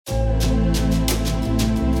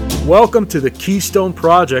Welcome to the Keystone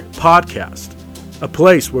Project podcast, a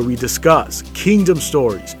place where we discuss kingdom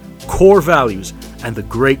stories, core values, and the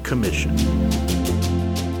Great Commission.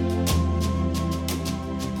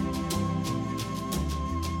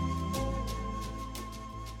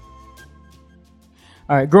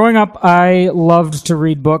 All right, growing up, I loved to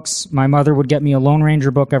read books. My mother would get me a Lone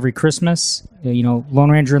Ranger book every Christmas. You know,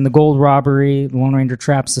 Lone Ranger and the Gold Robbery, Lone Ranger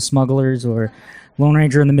Traps the Smugglers, or Lone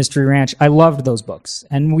Ranger and the Mystery Ranch. I loved those books.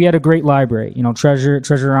 And we had a great library. You know, Treasure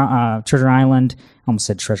Island. I almost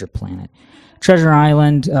said Treasure Planet. Treasure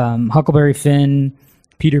Island, Huckleberry Finn,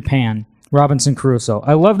 Peter Pan, Robinson Crusoe.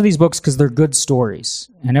 I loved these books because they're good stories.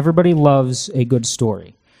 And everybody loves a good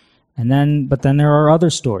story. But then there are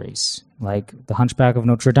other stories, like The Hunchback of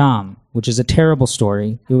Notre Dame, which is a terrible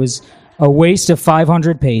story. It was a waste of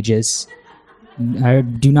 500 pages. I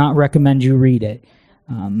do not recommend you read it.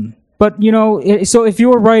 But, you know, so if you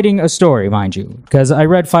were writing a story, mind you, because I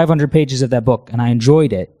read 500 pages of that book and I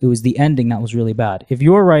enjoyed it, it was the ending that was really bad. If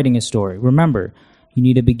you're writing a story, remember, you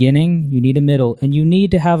need a beginning, you need a middle, and you need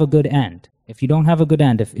to have a good end. If you don't have a good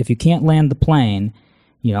end, if you can't land the plane,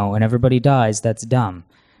 you know, and everybody dies, that's dumb.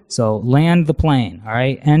 So land the plane, all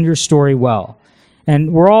right? End your story well.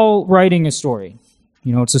 And we're all writing a story.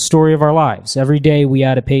 You know, it's a story of our lives. Every day we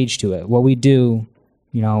add a page to it. What we do,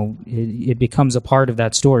 you know, it becomes a part of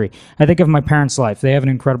that story. I think of my parents' life. They have an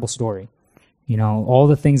incredible story. You know, all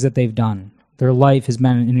the things that they've done. Their life has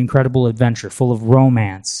been an incredible adventure full of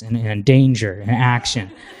romance and danger and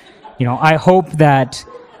action. You know, I hope that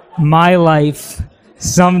my life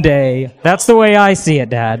someday, that's the way I see it,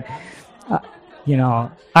 Dad. You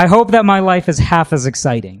know, I hope that my life is half as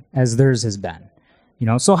exciting as theirs has been. You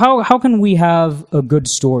know, so how can we have a good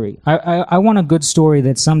story? I want a good story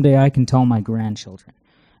that someday I can tell my grandchildren.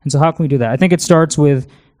 And so how can we do that? I think it starts with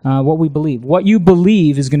what we believe. What you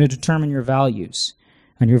believe is going to determine your values.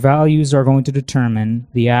 And your values are going to determine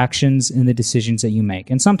the actions and the decisions that you make.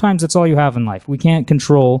 And sometimes that's all you have in life. We can't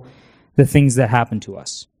control the things that happen to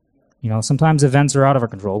us. You know, sometimes events are out of our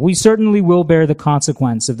control. We certainly will bear the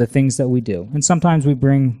consequence of the things that we do. And sometimes we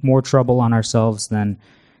bring more trouble on ourselves than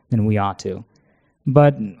we ought to.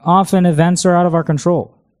 But often events are out of our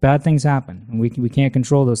control. Bad things happen, and we can't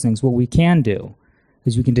control those things. What we can do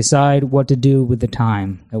is we can decide what to do with the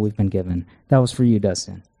time that we've been given. That was for you,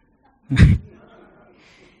 Dustin.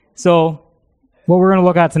 So what we're going to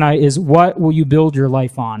look at tonight is what will you build your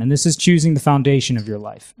life on? And this is choosing the foundation of your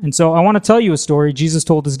life. And so I want to tell you a story Jesus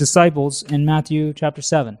told his disciples in Matthew chapter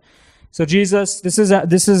 7. So Jesus, this is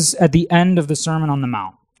at the end of the Sermon on the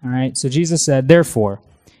Mount. All right. So Jesus said, "Therefore,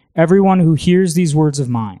 everyone who hears these words of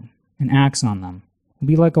mine and acts on them will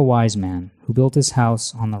be like a wise man who built his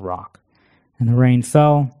house on the rock. And the rain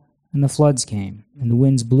fell, and the floods came, and the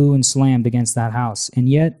winds blew and slammed against that house, and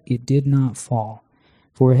yet it did not fall,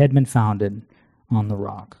 for it had been founded on the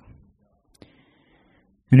rock.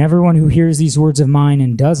 And everyone who hears these words of mine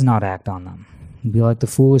and does not act on them will be like the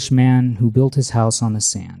foolish man who built his house on the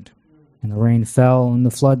sand. And the rain fell, and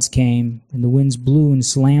the floods came, and the winds blew and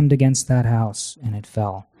slammed against that house, and it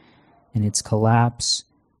fell, and its collapse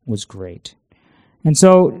was great." And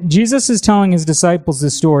so Jesus is telling his disciples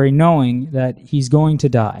this story knowing that he's going to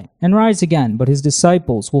die and rise again, but his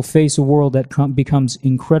disciples will face a world that becomes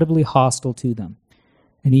incredibly hostile to them.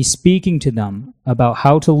 And he's speaking to them about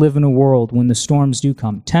how to live in a world when the storms do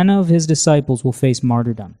come. 10 of his disciples will face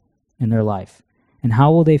martyrdom in their life. And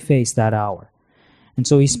how will they face that hour? And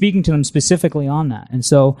so he's speaking to them specifically on that. And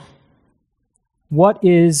so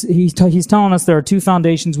he's telling us there are two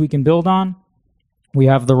foundations we can build on. We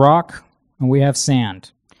have the rock and we have sand.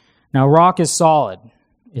 Now, rock is solid.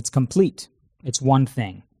 It's complete. It's one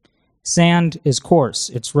thing. Sand is coarse.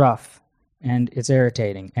 It's rough. And it's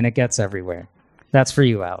irritating. And it gets everywhere. That's for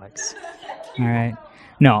you, Alex. All right.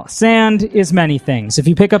 No, sand is many things. If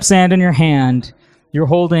you pick up sand in your hand, you're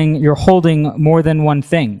holding more than one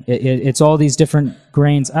thing. It's all these different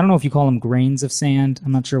grains. I don't know if you call them grains of sand.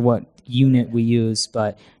 I'm not sure what unit we use,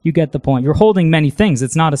 but you get the point. You're holding many things.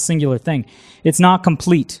 It's not a singular thing. It's not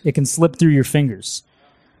complete. It can slip through your fingers.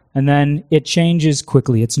 And then it changes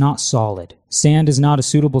quickly. It's not solid. Sand is not a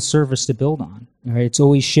suitable surface to build on. All right? It's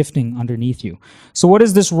always shifting underneath you. So what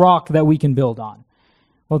is this rock that we can build on?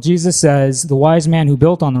 Well, Jesus says, the wise man who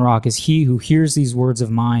built on the rock is he who hears these words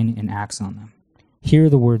of mine and acts on them. Hear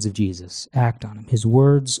the words of Jesus. Act on them. His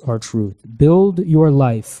words are truth. Build your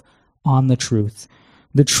life on the truth.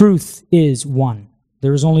 The truth is one.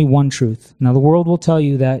 There is only one truth. Now, the world will tell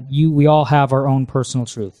you that we all have our own personal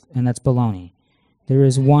truth, and that's baloney. There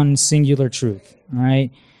is one singular truth, all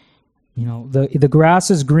right? You know, the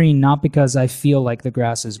grass is green not because I feel like the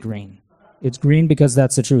grass is green. It's green because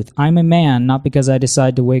that's the truth. I'm a man, not because I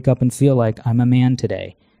decide to wake up and feel like I'm a man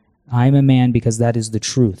today. I'm a man because that is the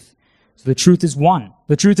truth. So the truth is one.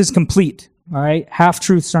 The truth is complete. All right?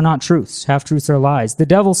 Half-truths are not truths. Half-truths are lies. The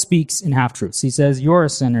devil speaks in half-truths. He says, you're a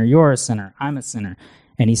sinner, I'm a sinner.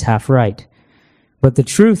 And he's half right. But the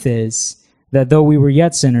truth is that though we were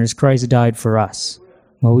yet sinners, Christ died for us.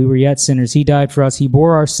 While we were yet sinners, he died for us. He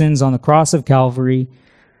bore our sins on the cross of Calvary.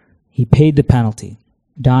 He paid the penalty,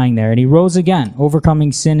 dying there. And he rose again,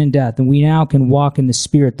 overcoming sin and death. And we now can walk in the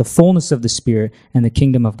Spirit, the fullness of the Spirit, and the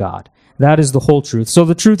kingdom of God. That is the whole truth. So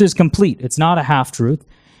the truth is complete. It's not a half-truth.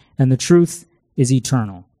 And the truth is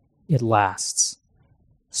eternal. It lasts.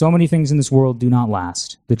 So many things in this world do not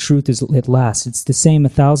last. The truth is, it lasts. It's the same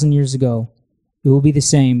 1,000 years ago. It will be the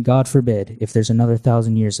same, God forbid, if there's another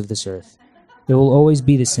 1,000 years of this earth. It will always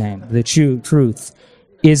be the same. The truth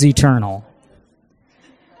is eternal.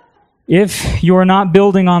 If you're not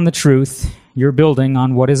building on the truth, you're building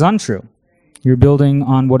on what is untrue. You're building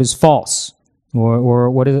on what is false or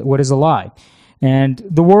what is a lie. And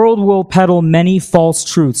the world will peddle many false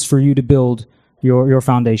truths for you to build your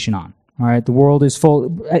foundation on. All right, the world is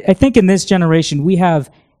full. I think in this generation, we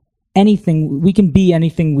have anything, we can be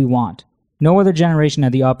anything we want. No other generation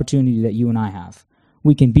had the opportunity that you and I have.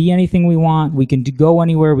 We can be anything we want. We can go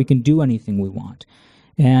anywhere. We can do anything we want.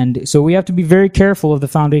 And so we have to be very careful of the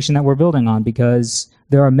foundation that we're building on because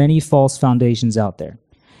there are many false foundations out there.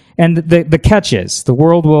 And the catch is, the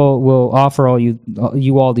world will offer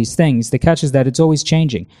you all these things. The catch is that it's always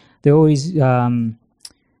changing. They always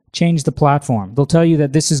change the platform. They'll tell you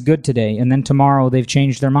that this is good today, and then tomorrow they've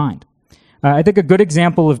changed their mind. I think a good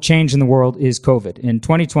example of change in the world is COVID. In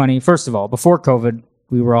 2020, first of all, before COVID,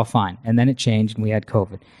 we were all fine. And then it changed and we had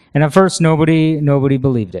COVID. And at first, nobody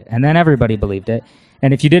believed it. And then everybody believed it.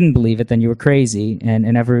 And if you didn't believe it, then you were crazy. And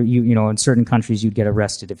in certain countries, you'd get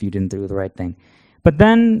arrested if you didn't do the right thing. But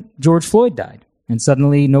then George Floyd died. And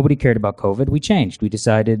suddenly nobody cared about COVID. We changed. We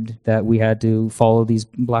decided that we had to follow these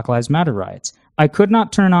Black Lives Matter riots. I could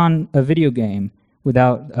not turn on a video game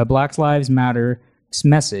without a Black Lives Matter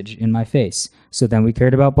message in my face. So then we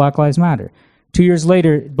cared about Black Lives Matter. 2 years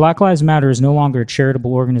later, Black Lives Matter is no longer a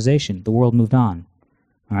charitable organization. The world moved on.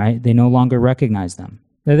 All right, they no longer recognize them.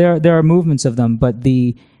 There are movements of them, but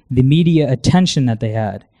the media attention that they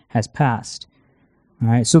had has passed. All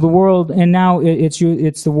right, so the world, and now it's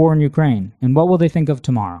the war in Ukraine. And what will they think of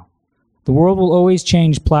tomorrow? The world will always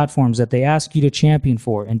change platforms that they ask you to champion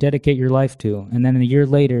for and dedicate your life to, and then a year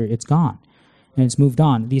later, it's gone, and it's moved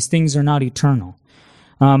on. These things are not eternal.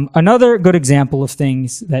 Another good example of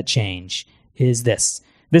things that change is this.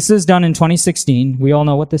 This is done in 2016. We all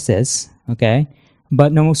know what this is, okay?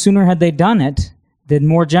 But no sooner had they done it, did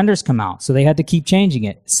more genders come out. So they had to keep changing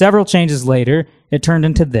it. Several changes later, it turned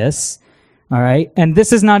into this, all right? And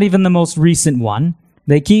this is not even the most recent one.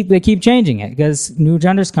 They keep changing it because new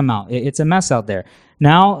genders come out. It's a mess out there.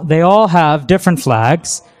 Now they all have different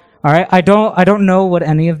flags. All right, I don't know what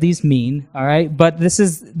any of these mean. All right, but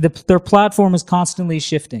their platform is constantly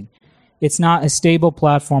shifting. It's not a stable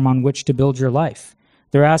platform on which to build your life.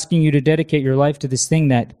 They're asking you to dedicate your life to this thing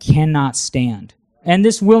that cannot stand, and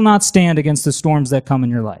this will not stand against the storms that come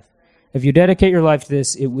in your life. If you dedicate your life to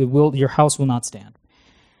this, your house will not stand.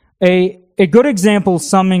 A good example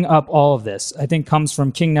summing up all of this, I think, comes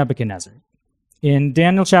from King Nebuchadnezzar. In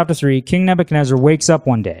Daniel chapter 3, King Nebuchadnezzar wakes up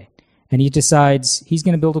one day, and he decides he's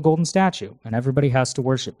going to build a golden statue, and everybody has to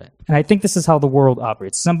worship it. And I think this is how the world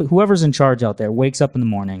operates. Whoever's in charge out there wakes up in the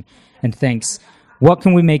morning and thinks, what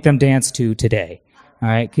can we make them dance to today? All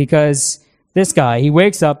right, because this guy, he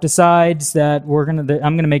wakes up, decides that I'm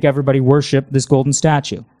going to make everybody worship this golden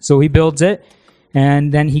statue. So he builds it,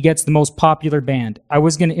 and then he gets the most popular band. I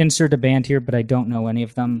was going to insert a band here, but I don't know any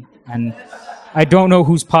of them, and I don't know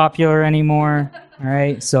who's popular anymore. All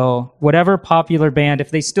right, so whatever popular band,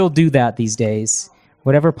 if they still do that these days,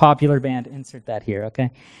 whatever popular band, insert that here,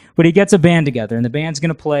 okay? But he gets a band together, and the band's going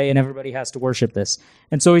to play, and everybody has to worship this.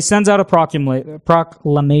 And so he sends out a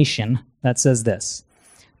proclamation that says this: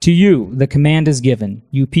 to you, the command is given,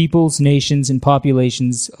 you peoples, nations, and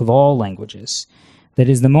populations of all languages. That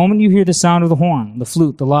is, the moment you hear the sound of the horn, the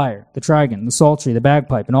flute, the lyre, the trigon, the psaltery, the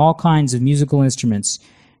bagpipe, and all kinds of musical instruments,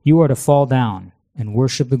 you are to fall down and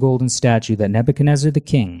worship the golden statue that Nebuchadnezzar the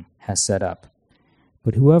king has set up.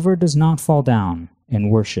 But whoever does not fall down and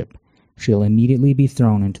worship shall immediately be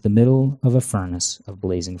thrown into the middle of a furnace of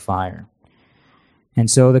blazing fire. And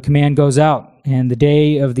so the command goes out, and the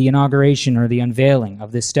day of the inauguration or the unveiling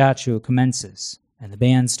of this statue commences, and the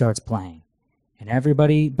band starts playing, and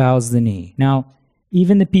everybody bows the knee. Now,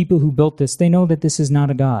 even the people who built this, they know that this is not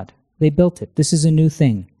a god. They built it. This is a new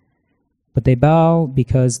thing. but they bow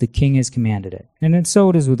because the king has commanded it. And so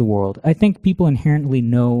it is with the world. I think people inherently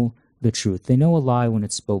know the truth. They know a lie when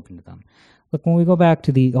it's spoken to them. Look, when we go back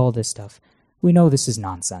to all this stuff, we know this is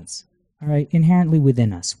nonsense. All right? Inherently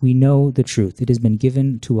within us, we know the truth. It has been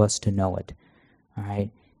given to us to know it. All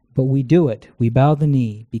right? But we do it. We bow the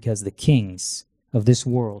knee because the kings of this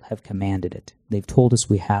world have commanded it. They've told us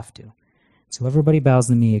we have to. So everybody bows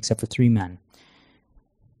the knee except for 3 men.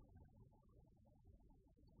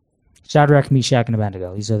 Shadrach, Meshach, and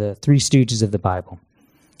Abednego. These are the 3 stooges of the Bible.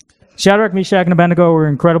 Shadrach, Meshach, and Abednego were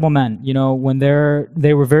incredible men. You know, when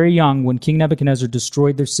they were very young, when King Nebuchadnezzar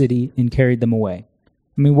destroyed their city and carried them away.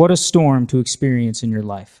 I mean, what a storm to experience in your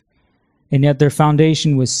life. And yet their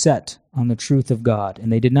foundation was set on the truth of God,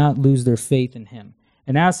 and they did not lose their faith in him.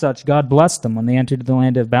 And as such, God blessed them when they entered the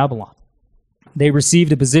land of Babylon. They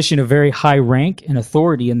received a position of very high rank and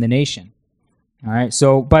authority in the nation. All right,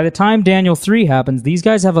 so by the time Daniel 3 happens, these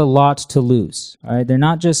guys have a lot to lose. All right, they're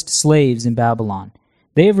not just slaves in Babylon.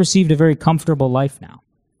 They have received a very comfortable life now,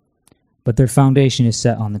 but their foundation is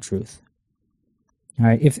set on the truth. All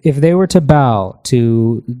right, if they were to bow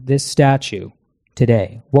to this statue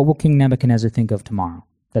today, what will King Nebuchadnezzar think of tomorrow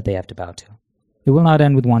that they have to bow to? It will not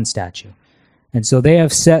end with one statue. And so they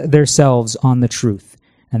have set themselves on the truth,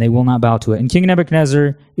 and they will not bow to it. And King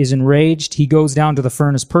Nebuchadnezzar is enraged. He goes down to the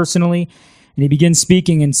furnace personally, and he begins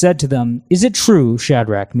speaking and said to them, "Is it true,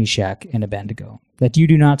 Shadrach, Meshach, and Abednego, that you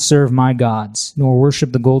do not serve my gods, nor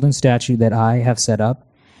worship the golden statue that I have set up?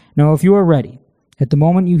 Now, if you are ready, at the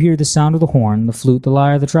moment you hear the sound of the horn, the flute, the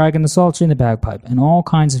lyre, the trigon, the psaltery, and the bagpipe, and all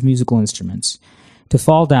kinds of musical instruments, to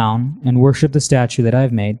fall down and worship the statue that I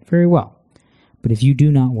have made, very well. But if you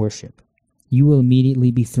do not worship, you will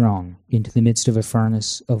immediately be thrown into the midst of a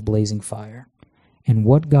furnace of blazing fire. And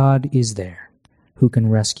what God is there who can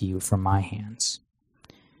rescue you from my hands?"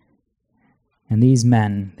 And these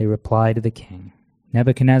men, they replied to the king,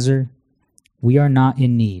 "Nebuchadnezzar, we are not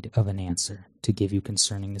in need of an answer to give you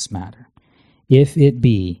concerning this matter. If it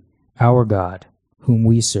be our God, whom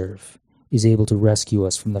we serve, is able to rescue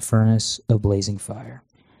us from the furnace of blazing fire,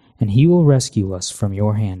 and he will rescue us from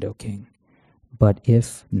your hand, O king. But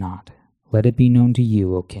if not, let it be known to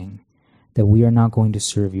you, O king, that we are not going to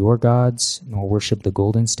serve your gods, nor worship the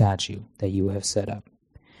golden statue that you have set up."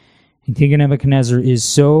 And King Nebuchadnezzar is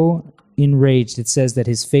so enraged, it says that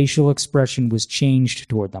his facial expression was changed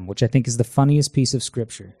toward them, which I think is the funniest piece of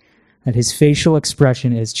scripture, that his facial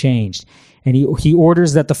expression is changed. And he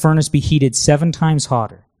orders that the furnace be heated 7 times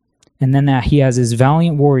hotter, and then that he has his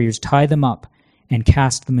valiant warriors tie them up and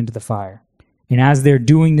cast them into the fire. And as they're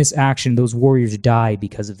doing this action, those warriors die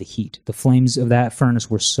because of the heat. The flames of that furnace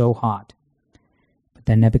were so hot. But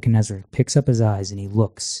then Nebuchadnezzar picks up his eyes and he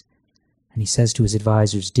looks, and he says to his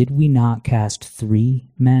advisors, "Did we not cast 3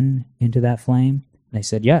 men into that flame?" And they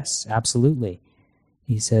said, "Yes, absolutely."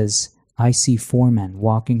 He says, "I see 4 men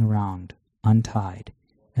walking around untied,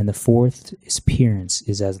 and the 4th appearance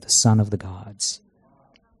is as the son of the gods."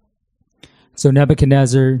 So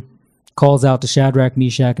Nebuchadnezzar calls out to Shadrach,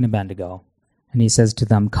 Meshach, and Abednego, and he says to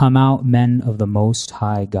them, "Come out, men of the Most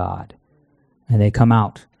High God." And they come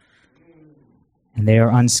out, and they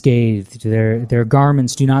are unscathed. Their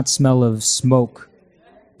garments do not smell of smoke.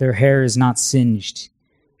 Their hair is not singed.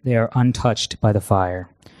 They are untouched by the fire.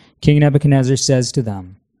 King Nebuchadnezzar says to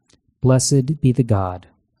them, "Blessed be the God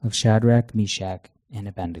of Shadrach, Meshach, and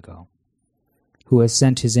Abednego, who has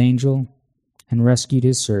sent his angel and rescued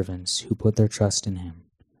his servants who put their trust in him,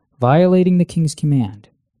 violating the king's command,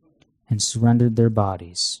 and surrendered their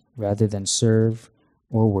bodies rather than serve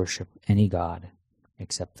or worship any god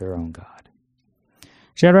except their own God."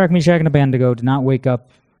 Shadrach, Meshach, and Abednego did not wake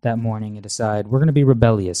up that morning and decide, we're going to be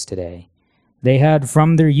rebellious today. They had,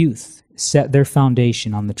 from their youth, set their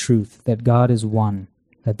foundation on the truth that God is one,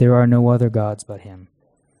 that there are no other gods but him,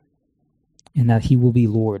 and that he will be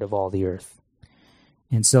Lord of all the earth.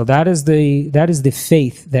 And so that is the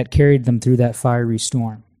faith that carried them through that fiery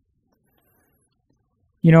storm.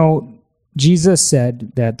 You know, Jesus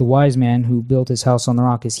said that the wise man who built his house on the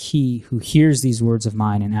rock is he who hears these words of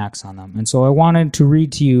mine and acts on them. And so I wanted to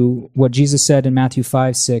read to you what Jesus said in Matthew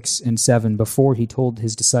 5, 6, and 7 before he told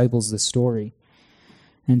his disciples this story.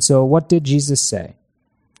 And so what did Jesus say?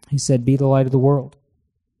 He said, "Be the light of the world.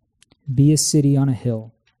 Be a city on a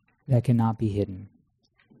hill that cannot be hidden.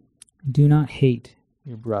 Do not hate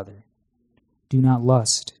your brother. Do not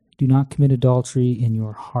lust. Do not commit adultery in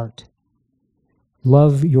your heart.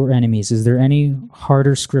 Love your enemies." Is there any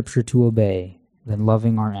harder scripture to obey than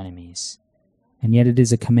loving our enemies? And yet it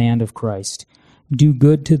is a command of Christ. "Do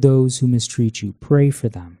good to those who mistreat you. Pray for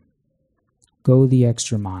them. Go the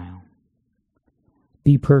extra mile.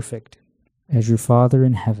 Be perfect, as your Father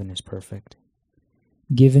in heaven is perfect.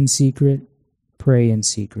 Give in secret, pray in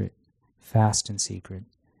secret, fast in secret,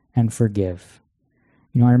 and forgive.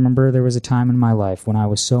 I remember there was a time in my life when I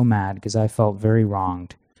was so mad because I felt very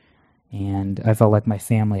wronged, and I felt like my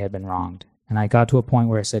family had been wronged. And I got to a point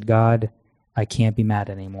where I said, God, I can't be mad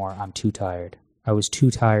anymore. I'm too tired. I was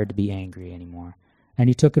too tired to be angry anymore. And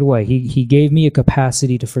he took it away. He gave me a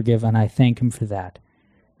capacity to forgive, and I thank him for that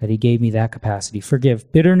he gave me that capacity.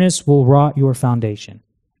 Forgive. Bitterness will rot your foundation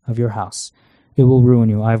of your house. It will ruin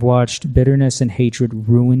you. I've watched bitterness and hatred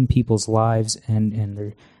ruin people's lives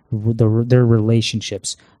and their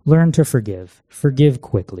relationships. Learn to forgive. Forgive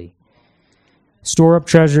quickly. Store up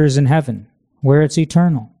treasures in heaven, where it's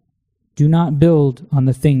eternal. Do not build on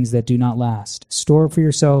the things that do not last. Store for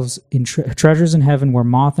yourselves in treasures in heaven where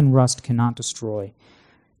moth and rust cannot destroy.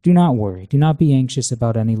 Do not worry. Do not be anxious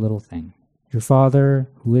about any little thing. Your Father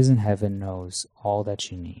who is in heaven knows all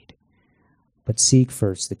that you need. But seek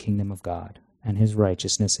first the kingdom of God and his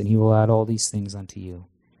righteousness, and he will add all these things unto you.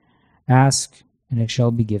 Ask, and it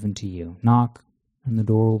shall be given to you. Knock, and the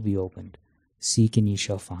door will be opened. Seek, and ye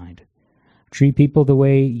shall find. Treat people the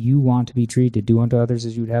way you want to be treated. Do unto others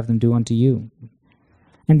as you would have them do unto you.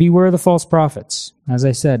 And beware of the false prophets. As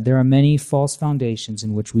I said, there are many false foundations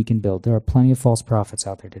in which we can build. There are plenty of false prophets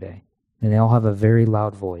out there today, and they all have a very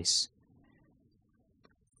loud voice.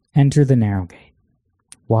 Enter the narrow gate.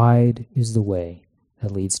 Wide is the way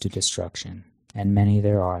that leads to destruction, and many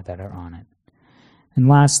there are that are on it. And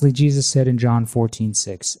lastly, Jesus said in John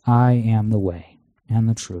 14:6, I am the way, and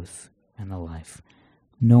the truth, and the life.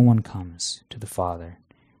 No one comes to the Father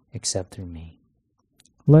except through me.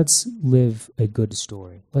 Let's live a good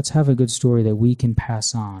story. Let's have a good story that we can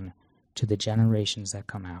pass on to the generations that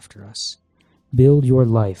come after us. Build your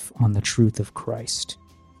life on the truth of Christ,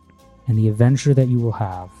 and the adventure that you will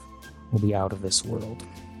have will be out of this world.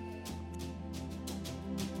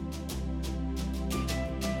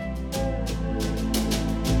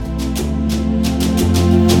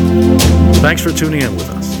 Thanks for tuning in with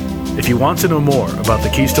us. If you want to know more about the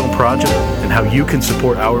Keystone Project and how you can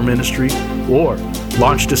support our ministry or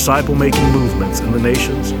launch disciple-making movements in the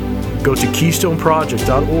nations, go to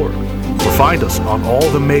keystoneproject.org or find us on all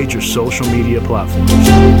the major social media platforms.